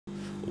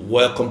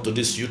Welcome to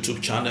this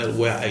YouTube channel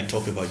where I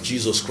talk about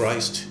Jesus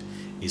Christ,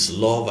 His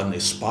love and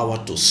His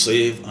power to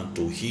save and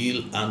to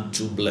heal and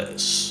to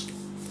bless.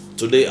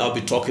 Today I'll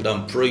be talking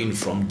and praying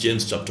from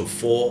James chapter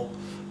 4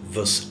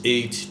 verse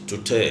 8 to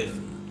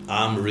 10.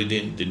 I'm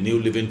reading the New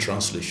Living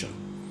Translation.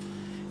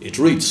 It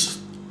reads,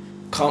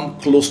 "Come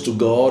close to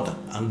God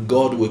and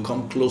God will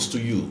come close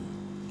to you.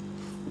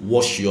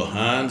 Wash your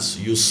hands,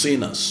 you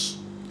sinners.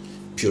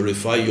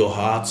 Purify your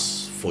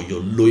hearts, for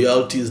your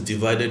loyalty is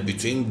divided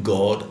between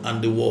God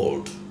and the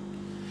world.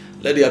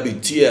 Let there be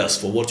tears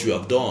for what you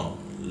have done.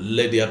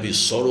 Let there be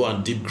sorrow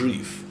and deep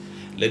grief.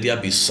 Let there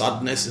be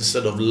sadness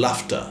instead of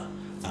laughter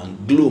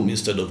and gloom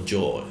instead of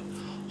joy.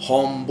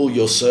 Humble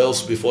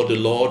yourselves before the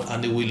Lord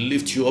and He will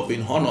lift you up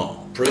in honor."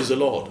 Praise the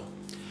Lord.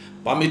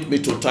 Permit me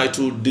to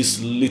title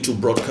this little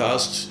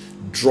broadcast,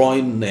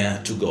 "Drawing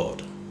Near to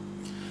God."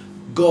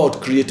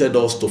 God created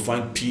us to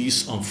find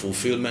peace and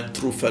fulfillment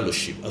through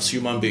fellowship as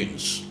human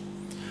beings.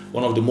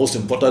 One of the most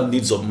important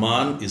needs of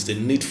man is the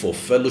need for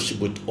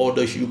fellowship with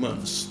other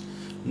humans.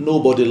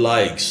 Nobody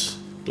likes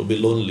to be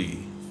lonely,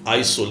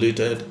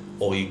 isolated,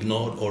 or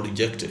ignored or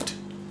rejected.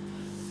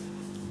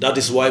 That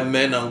is why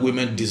men and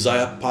women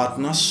desire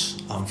partners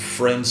and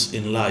friends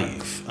in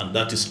life, and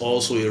that is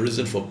also a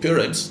reason for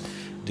parents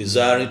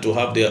desiring to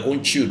have their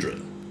own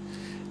children.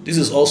 This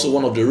is also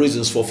one of the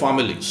reasons for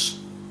families.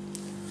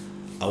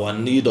 Our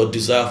need or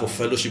desire for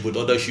fellowship with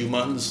other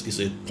humans is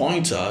a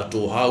pointer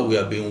to how we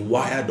are being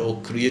wired or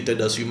created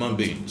as human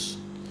beings.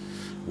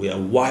 We are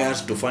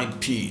wired to find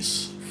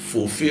peace,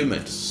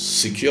 fulfillment,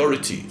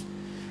 security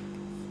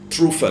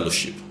through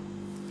fellowship.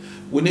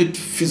 We need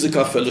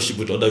physical fellowship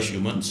with other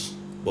humans,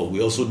 but we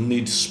also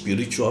need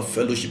spiritual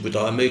fellowship with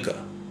our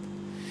Maker.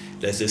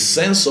 There's a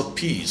sense of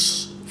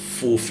peace,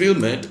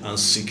 fulfillment, and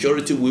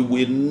security we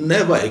will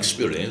never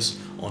experience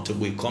until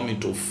we come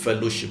into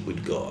fellowship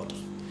with God.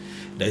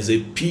 There is a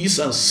peace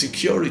and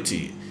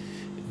security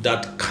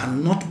that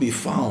cannot be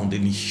found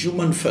in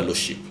human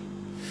fellowship.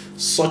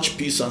 Such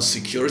peace and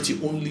security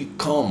only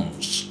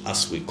comes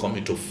as we come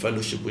into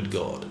fellowship with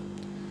God.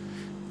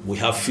 We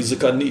have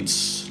physical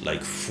needs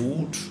like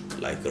food,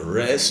 like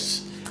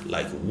rest,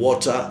 like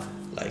water,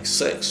 like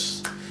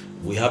sex.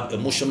 We have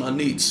emotional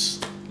needs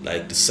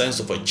like the sense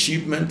of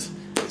achievement,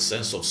 a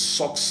sense of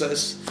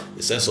success,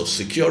 a sense of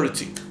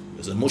security.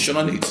 There's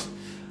emotional needs.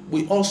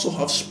 We also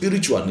have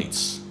spiritual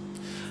needs.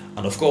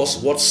 And of course,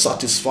 what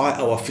satisfies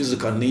our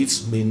physical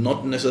needs may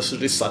not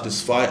necessarily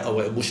satisfy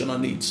our emotional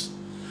needs.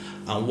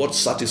 And what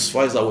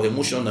satisfies our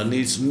emotional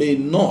needs may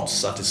not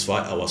satisfy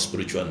our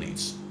spiritual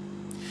needs.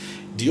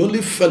 The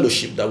only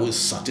fellowship that will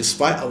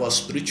satisfy our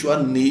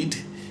spiritual need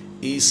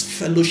is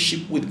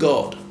fellowship with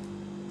God.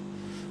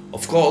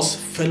 Of course,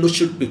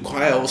 fellowship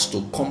requires us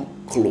to come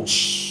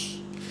close.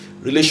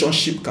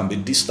 Relationship can be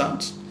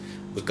distant.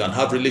 We can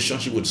have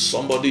relationship with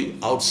somebody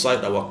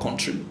outside our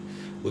country.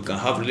 We can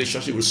have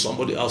relationship with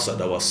somebody outside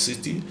our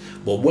city.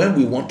 But when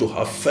we want to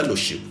have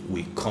fellowship,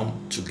 we come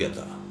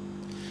together.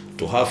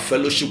 To have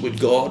fellowship with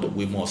God,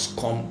 we must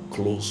come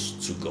close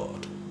to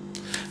God.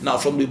 Now,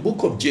 from the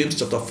book of James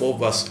chapter 4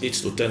 verse 8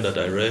 to 10 that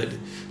I read,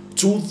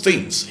 two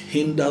things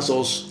hinders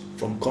us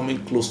from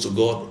coming close to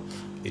God.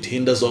 It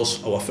hinders us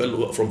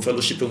from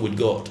fellowshipping with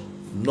God.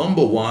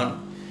 Number one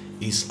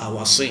is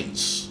our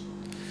sins.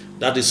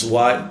 That is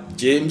why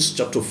James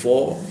chapter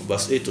 4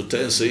 verse 8 to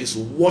 10 says,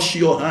 "Wash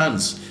your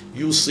hands,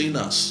 you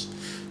sinners.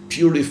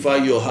 Purify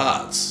your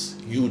hearts,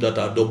 you that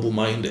are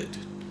double-minded.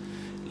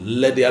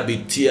 Let there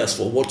be tears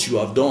for what you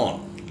have done.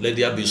 Let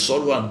there be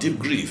sorrow and deep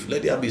grief.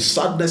 Let there be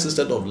sadness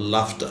instead of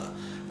laughter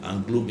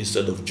and gloom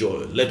instead of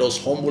joy. Let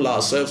us humble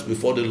ourselves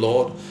before the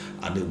Lord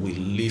and He will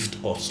lift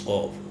us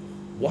up."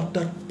 What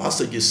that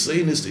passage is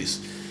saying is this: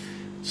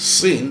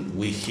 sin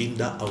will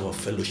hinder our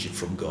fellowship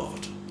from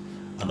God.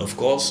 And of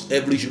course,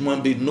 every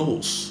human being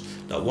knows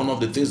that one of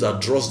the things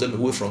that draws them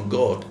away from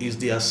God is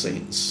their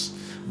sins.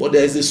 But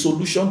there is a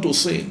solution to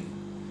sin,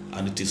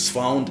 and it is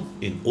found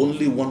in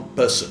only one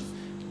person,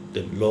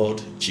 the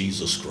Lord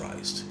Jesus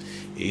Christ.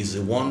 He is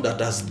the one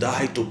that has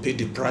died to pay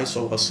the price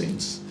of our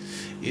sins.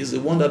 He is the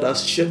one that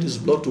has shed His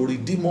blood to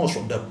redeem us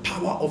from the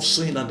power of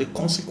sin and the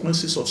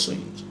consequences of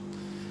sin.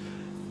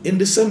 In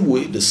the same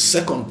way, the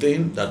second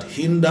thing that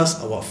hinders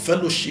our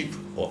fellowship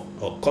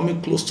or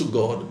coming close to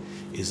God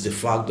is the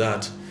fact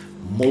that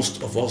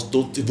most of us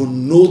don't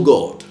even know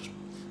God.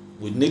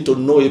 We need to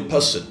know a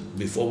person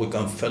before we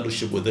can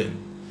fellowship with Him.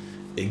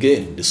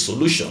 Again, the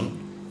solution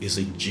is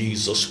in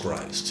Jesus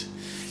Christ.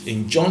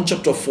 In John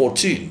chapter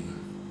 14,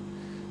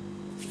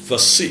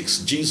 verse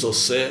 6, Jesus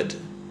said,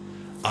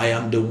 "I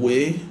am the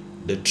way,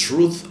 the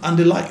truth, and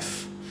the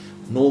life.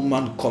 No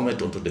man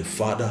cometh unto the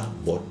Father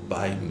but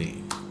by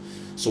me."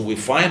 So we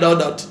find out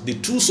that the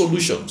two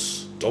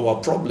solutions to our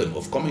problem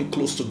of coming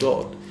close to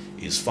God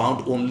is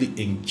found only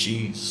in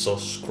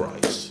Jesus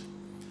Christ.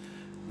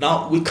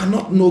 Now, we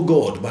cannot know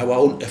God by our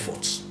own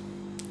efforts.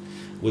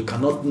 We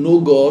cannot know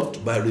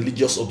God by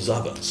religious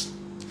observance.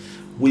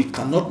 We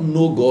cannot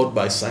know God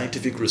by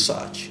scientific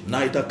research.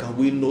 Neither can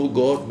we know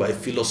God by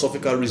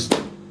philosophical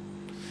reasoning.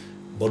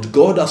 But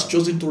God has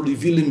chosen to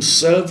reveal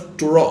Himself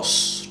to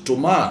us to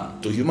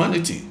man, to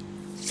humanity,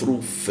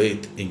 through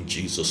faith in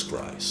Jesus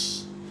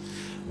Christ.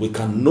 We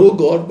can know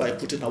God by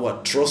putting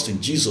our trust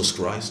in Jesus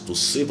Christ to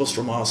save us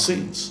from our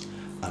sins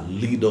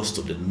and lead us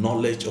to the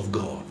knowledge of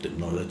God, the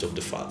knowledge of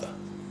the Father.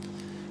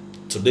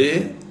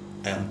 Today,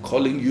 I am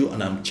calling you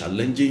and I'm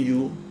challenging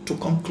you to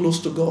come close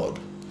to God.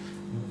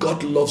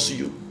 God loves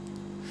you.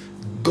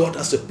 God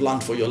has a plan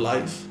for your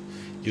life.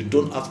 You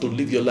don't have to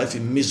live your life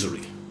in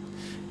misery.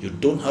 You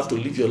don't have to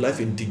live your life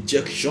in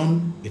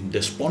dejection, in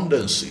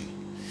despondency.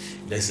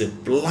 There's a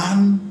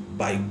plan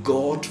by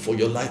God for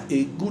your life,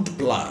 a good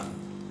plan.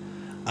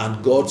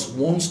 And God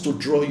wants to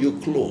draw you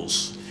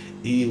close.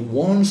 He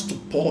wants to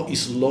pour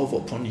his love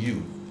upon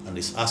you. And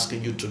he's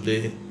asking you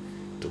today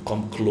to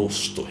come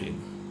close to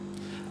him.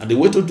 And the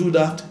way to do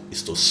that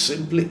is to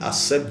simply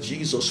accept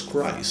Jesus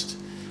Christ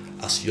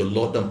as your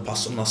Lord and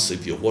personal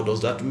Savior. What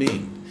does that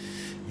mean?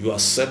 You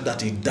accept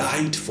that he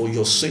died for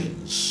your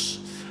sins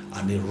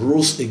and he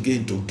rose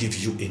again to give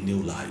you a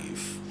new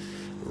life.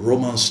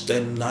 Romans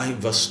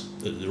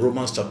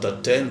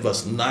chapter 10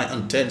 verse 9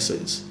 and 10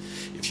 says,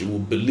 if you will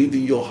believe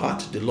in your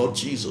heart the Lord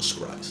Jesus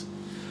Christ,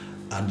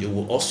 and you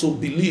will also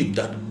believe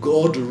that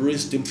God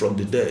raised him from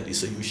the dead, he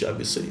said, you shall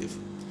be saved.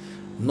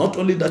 Not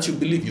only that you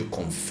believe, you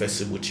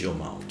confess it with your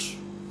mouth.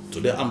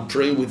 Today I'm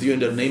praying with you in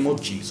the name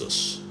of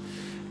Jesus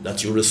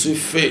that you receive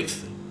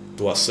faith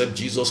to accept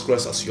Jesus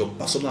Christ as your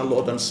personal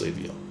Lord and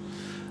Savior.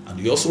 And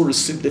you also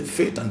receive the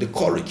faith and the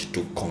courage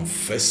to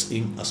confess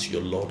him as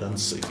your Lord and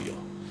Savior.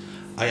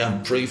 I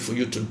am praying for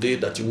you today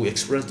that you will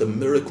experience the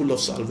miracle of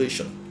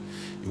salvation.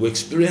 You will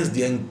experience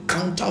the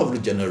encounter of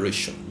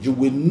regeneration. You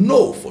will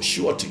know for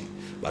surety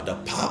by the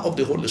power of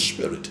the Holy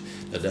Spirit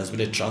that there has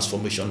been a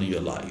transformation in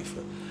your life.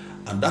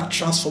 And that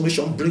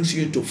transformation brings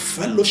you into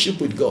fellowship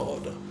with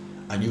God.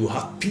 And you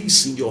have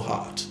peace in your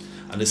heart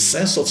and a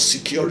sense of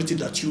security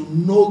that you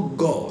know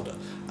God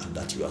and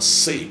that you are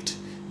saved.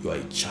 You are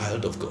a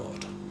child of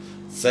God.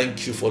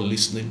 Thank you for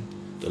listening.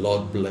 The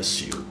Lord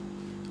bless you.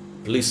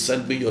 Please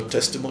send me your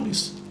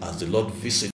testimonies as the Lord visits